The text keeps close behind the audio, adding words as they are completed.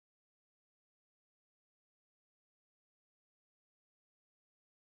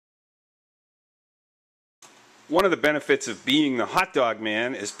One of the benefits of being the hot dog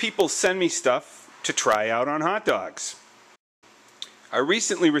man is people send me stuff to try out on hot dogs. I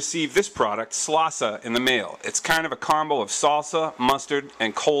recently received this product, Slawsa, in the mail. It's kind of a combo of salsa, mustard,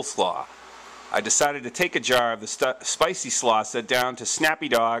 and coleslaw. I decided to take a jar of the Spicy Slawsa down to Snappy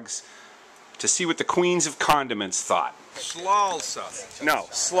Dogs to see what the Queens of Condiments thought. Slawsa. No,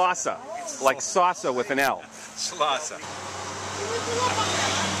 Slawsa, like salsa with an L. Slawsa.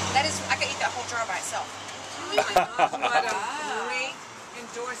 That is, I could eat that whole jar by itself. What a great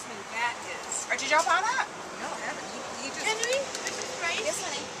endorsement that is. Or did y'all buy that? No, I haven't. He just... Henry, this is right. Yes,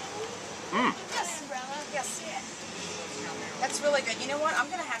 honey. Yes. Umbrella. Yes. That's really good. You know what?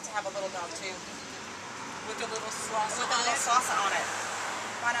 I'm going to have a little dog too. With a little sauce With a on little it. salsa on it.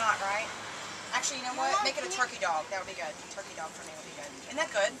 Why not, right? Actually, you know what? Make it a turkey dog. That would be good. Turkey dog for me would be good. Isn't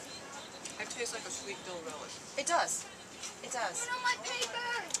that good? It tastes like a sweet dill relish. It does. It does. Put on my paper.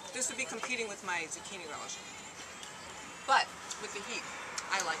 This would be competing with my zucchini relish. But with the heat,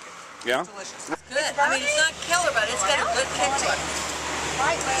 I like it. Yeah? It's delicious. Good. I mean, it's not killer, but it's got a good kick to it.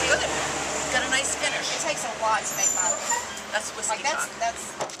 Right, It's good. It's got a nice finish. It takes a lot to make mine. That's whiskey Like shot.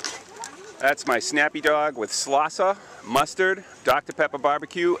 That's my Snappy Dog with Slawsa, mustard, Dr. Pepper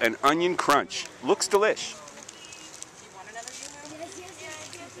barbecue, and onion crunch. Looks delish. You want another yoo-hoo?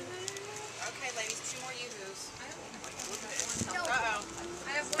 Okay, ladies, 2 more yoo-hoos.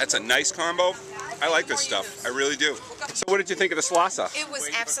 Uh-oh. That's a nice combo. I like this stuff. I really do. So what did you think of the Slawsa? It was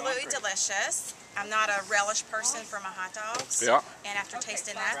absolutely delicious. I'm not a relish person for my hot dogs. Yeah. And after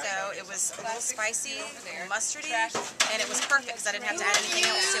tasting that, though, it was a little spicy, mustardy, and it was perfect because I didn't have to add anything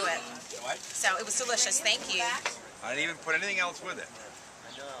else to it. So it was delicious. Thank you. I didn't even put anything else with it.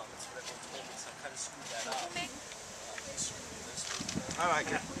 I like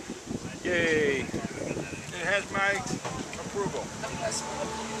it. Yay. It has my approval.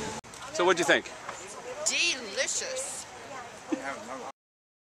 So what'd you think? Delicious. I have another one.